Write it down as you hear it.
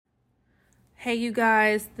Hey, you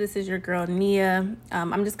guys, this is your girl, Nia.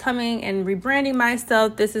 I'm just coming and rebranding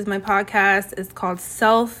myself. This is my podcast. It's called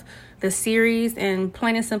Self, the series, and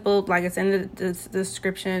plain and simple, like it's in the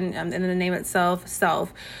description and in the name itself,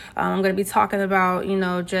 Self. I'm going to be talking about,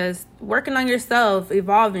 just working on yourself,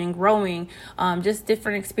 evolving, growing, just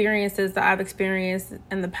different experiences that I've experienced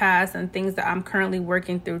in the past and things that I'm currently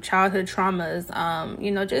working through, childhood traumas,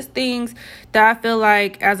 just things that I feel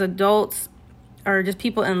like as adults, or just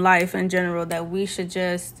people in life in general, that we should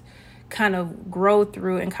just kind of grow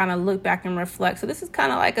through and kind of look back and reflect. So this is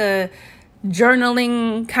kind of like a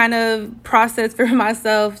journaling kind of process for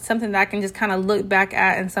myself, something that I can just kind of look back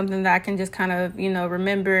at and something that I can just kind of,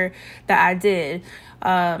 remember that I did.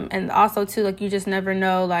 And also too, like, you just never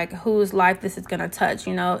know like whose life this is going to touch.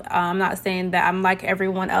 I'm not saying that I'm like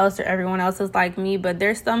everyone else or everyone else is like me, but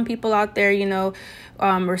there's some people out there,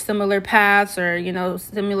 or similar paths or,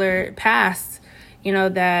 similar pasts,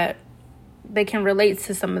 that they can relate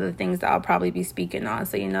to some of the things that I'll probably be speaking on.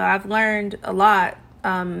 So, I've learned a lot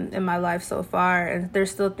in my life so far, and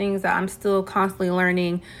there's still things that I'm still constantly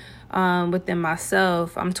learning within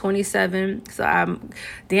myself. I'm 27, so I'm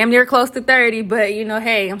damn near close to 30, but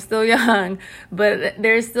hey, I'm still young. But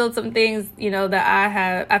there's still some things,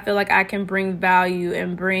 that I feel like I can bring value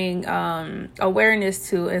and bring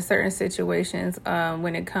awareness to in certain situations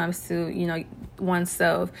when it comes to,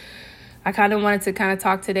 oneself. I kind of wanted to kind of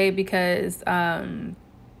talk today because I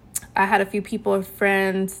had a few people,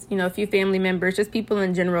 friends, a few family members, just people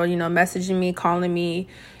in general, messaging me, calling me,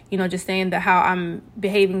 just saying that how I'm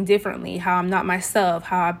behaving differently, how I'm not myself,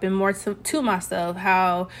 how I've been more to myself,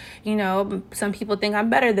 how, some people think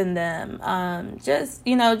I'm better than them. Just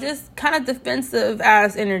kind of defensive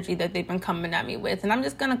ass energy that they've been coming at me with. And I'm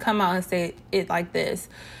just going to come out and say it like this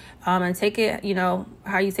and take it,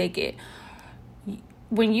 how you take it.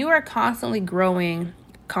 When you are constantly growing,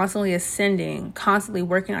 constantly ascending, constantly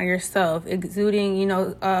working on yourself, exhibiting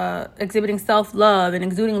self-love and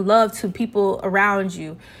exuding love to people around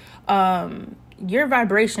you, your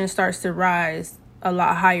vibration starts to rise a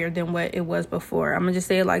lot higher than what it was before. I'm gonna just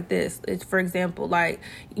say it like this. It's, for example, like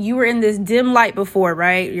you were in this dim light before,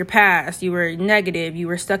 right? Your past, you were negative, you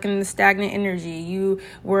were stuck in the stagnant energy, you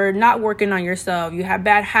were not working on yourself, you had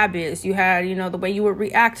bad habits, you had, the way you would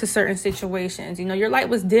react to certain situations, your light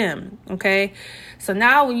was dim, okay? So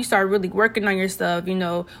now when you start really working on yourself,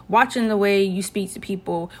 watching the way you speak to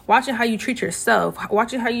people, watching how you treat yourself,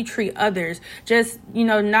 watching how you treat others, just,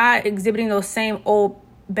 not exhibiting those same old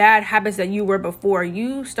bad habits that you were before,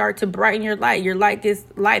 you start to brighten your light. Your light gets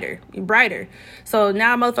lighter, brighter. So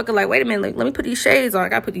now motherfucker like, wait a minute, let me put these shades on. I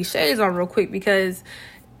gotta put these shades on real quick because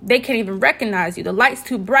they can't even recognize you. The light's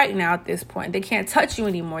too bright now at this point. They can't touch you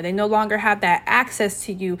anymore. They no longer have that access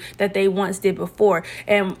to you that they once did before.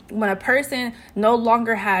 And when a person no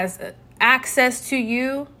longer has access to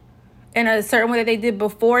you in a certain way that they did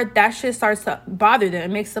before, that shit starts to bother them.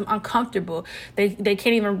 It makes them uncomfortable. They can't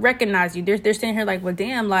even recognize you. They're sitting here like, well,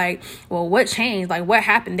 damn, like, well, what changed? Like, what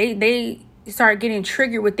happened? They start getting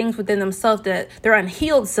triggered with things within themselves that they're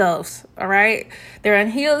unhealed selves, all right? They're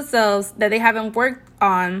unhealed selves that they haven't worked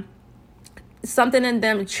on. Something in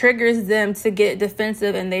them triggers them to get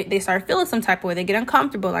defensive and they start feeling some type of way. They get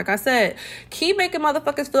uncomfortable. Like I said, keep making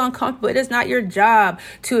motherfuckers feel uncomfortable. It is not your job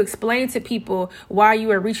to explain to people why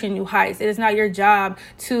you are reaching new heights. It is not your job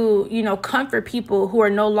to, comfort people who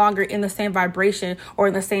are no longer in the same vibration or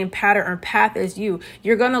in the same pattern or path as you.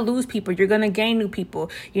 You're going to lose people. You're going to gain new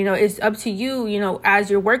people. It's up to you,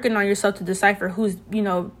 as you're working on yourself to decipher who's,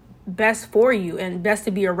 best for you and best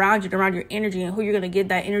to be around you, around your energy and who you're going to give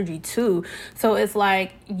that energy to. So it's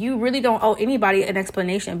like, you really don't owe anybody an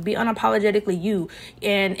explanation. Be unapologetically you.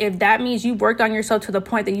 And if that means you worked on yourself to the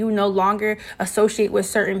point that you no longer associate with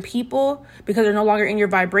certain people because they're no longer in your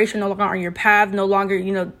vibration, no longer on your path, no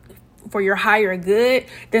longer, for your higher good,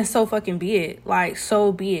 then so fucking be it. Like,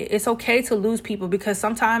 so be it. It's okay to lose people because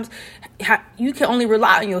sometimes you can only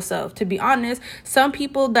rely on yourself. To be honest, some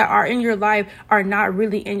people that are in your life are not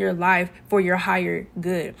really in your life for your higher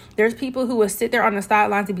good. There's people who will sit there on the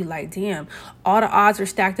sidelines and be like, damn, all the odds are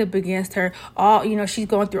stacked up against her. All, she's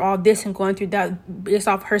going through all this and going through that based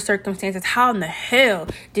off her circumstances. How in the hell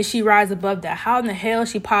did she rise above that? How in the hell is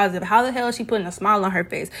she positive? How the hell is she putting a smile on her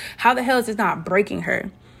face? How the hell is this not breaking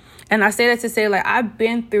her? And I say that to say, like, I've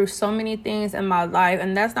been through so many things in my life,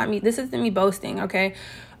 and that's not me. This isn't me boasting, okay?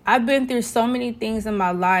 I've been through so many things in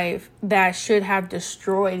my life that should have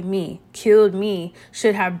destroyed me, killed me,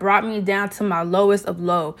 should have brought me down to my lowest of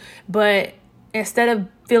low. But instead of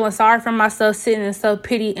feeling sorry for myself, sitting in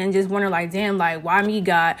self-pity and just wondering, like, damn, like, why me,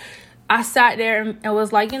 God? I sat there and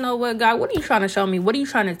was like, you know what, God, what are you trying to show me? What are you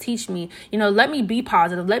trying to teach me? Let me be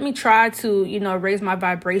positive. Let me try to, raise my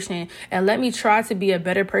vibration, and let me try to be a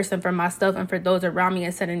better person for myself and for those around me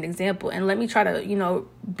and set an example. And let me try to,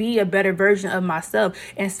 be a better version of myself.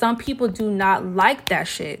 And some people do not like that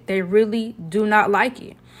shit. They really do not like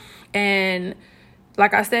it. And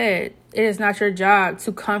like I said, it is not your job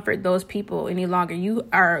to comfort those people any longer. You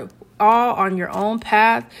are all on your own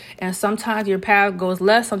path, and sometimes your path goes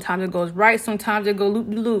left, sometimes it goes right, sometimes it goes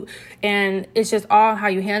loop-de-loop, and it's just all how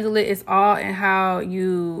you handle it. It's all in how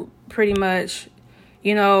you pretty much,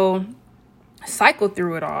 cycle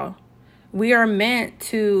through it all. We are meant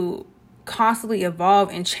to constantly evolve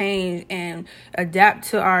and change and adapt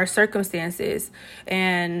to our circumstances,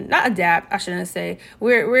 and not adapt, I shouldn't say.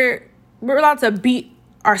 We're allowed to beat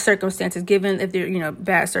our circumstances, given if they're,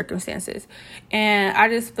 bad circumstances. And I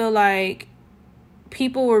just feel like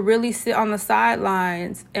people will really sit on the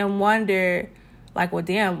sidelines and wonder, like, well,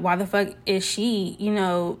 damn, why the fuck is she,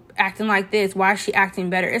 acting like this? Why is she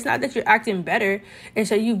acting better? It's not that you're acting better.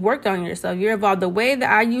 It's that you've worked on yourself. You're evolved. The way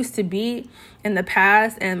that I used to be in the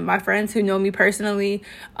past, and my friends who know me personally,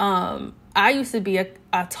 I used to be a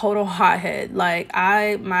total hothead. Like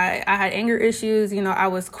I had anger issues. I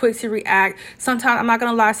was quick to react. Sometimes, I'm not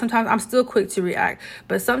going to lie, sometimes I'm still quick to react.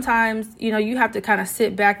 But sometimes, you have to kind of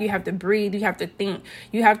sit back. You have to breathe. You have to think.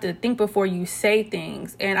 You have to think before you say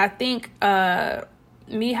things. And I think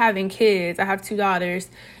me having kids, I have 2 daughters,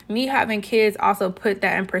 me having kids also put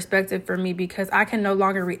that in perspective for me, because I can no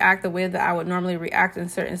longer react the way that I would normally react in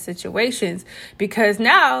certain situations, because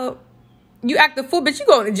now you act a fool, but you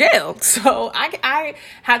going to jail. So I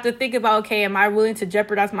have to think about, okay, am I willing to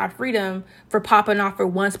jeopardize my freedom for popping off for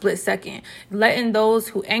one split second? Letting those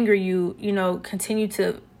who anger you, continue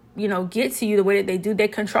to, get to you the way that they do, they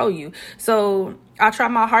control you. So I try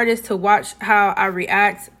my hardest to watch how I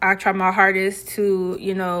react. I try my hardest to,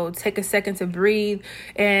 take a second to breathe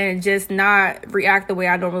and just not react the way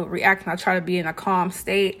I normally react. And I try to be in a calm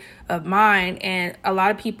state of mind. And a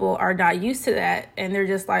lot of people are not used to that. And they're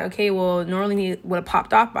just like, okay, well, normally would have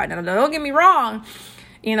popped off by now. Don't get me wrong.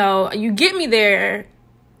 You get me there,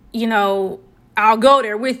 I'll go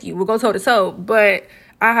there with you. We'll go toe to toe. But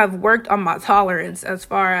I have worked on my tolerance as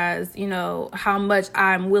far as, how much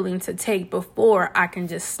I'm willing to take before I can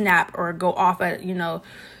just snap or go off at, in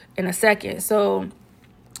a second. So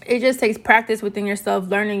it just takes practice within yourself,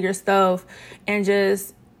 learning yourself, and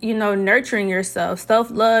just, nurturing yourself.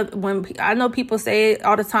 Self-love. When I know people say it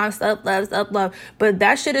all the time, self-love, but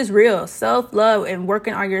that shit is real. Self-love and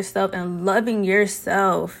working on yourself and loving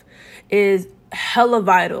yourself is hella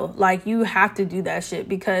vital. Like, you have to do that shit,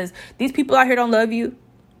 because these people out here don't love you.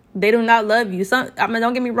 They do not love you. Don't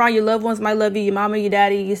get me wrong. Your loved ones might love you. Your mama, your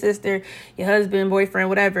daddy, your sister, your husband, boyfriend,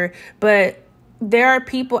 whatever. But there are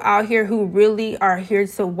people out here who really are here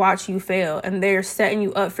to watch you fail. And they're setting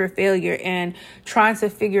you up for failure and trying to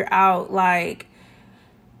figure out, like,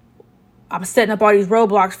 I'm setting up all these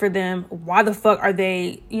roadblocks for them. Why the fuck are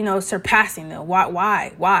they, surpassing them?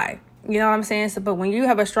 Why? You know what I'm saying? So, but when you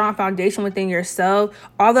have a strong foundation within yourself,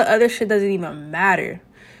 all the other shit doesn't even matter.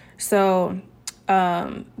 So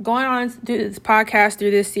going on through this podcast,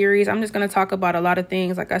 through this series, I'm just going to talk about a lot of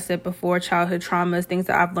things. Like I said before, childhood traumas, things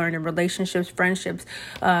that I've learned in relationships, friendships,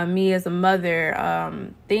 me as a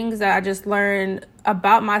mother, things that I just learned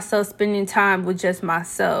about myself, spending time with just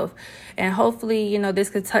myself. And hopefully, this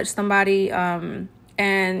could touch somebody. And,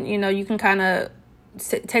 you can kind of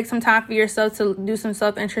take some time for yourself to do some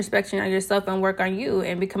self-introspection on yourself and work on you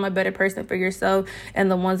and become a better person for yourself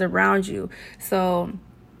and the ones around you. So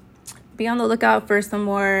be on the lookout for some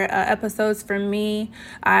more episodes from me.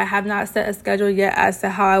 I have not set a schedule yet as to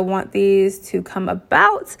how I want these to come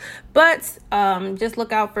about, but just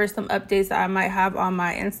look out for some updates that I might have on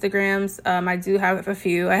my Instagrams. I do have a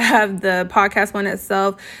few. I have the podcast one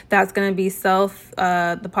itself. That's going to be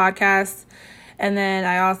the podcast. And then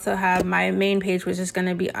I also have my main page, which is going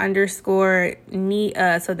to be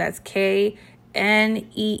 _Neeuh. So that's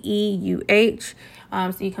KNEEUH.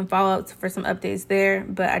 So you can follow up for some updates there.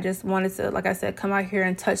 But I just wanted to, like I said, come out here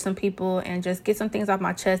and touch some people and just get some things off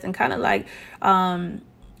my chest and kind of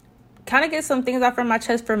get some things off from my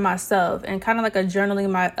chest for myself and kind of like a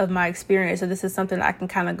journaling of my experience. So this is something that I can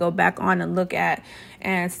kind of go back on and look at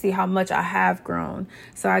and see how much I have grown.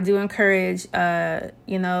 So I do encourage,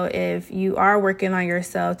 if you are working on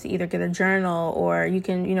yourself, to either get a journal or you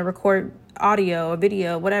can, record audio or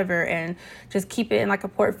video, whatever, and just keep it in like a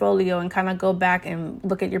portfolio and kind of go back and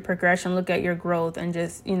look at your progression, look at your growth, and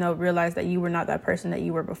just, realize that you were not that person that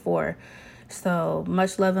you were before. So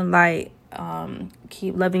much love and light.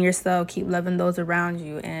 Keep loving yourself, keep loving those around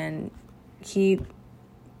you, and keep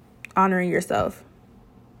honoring yourself.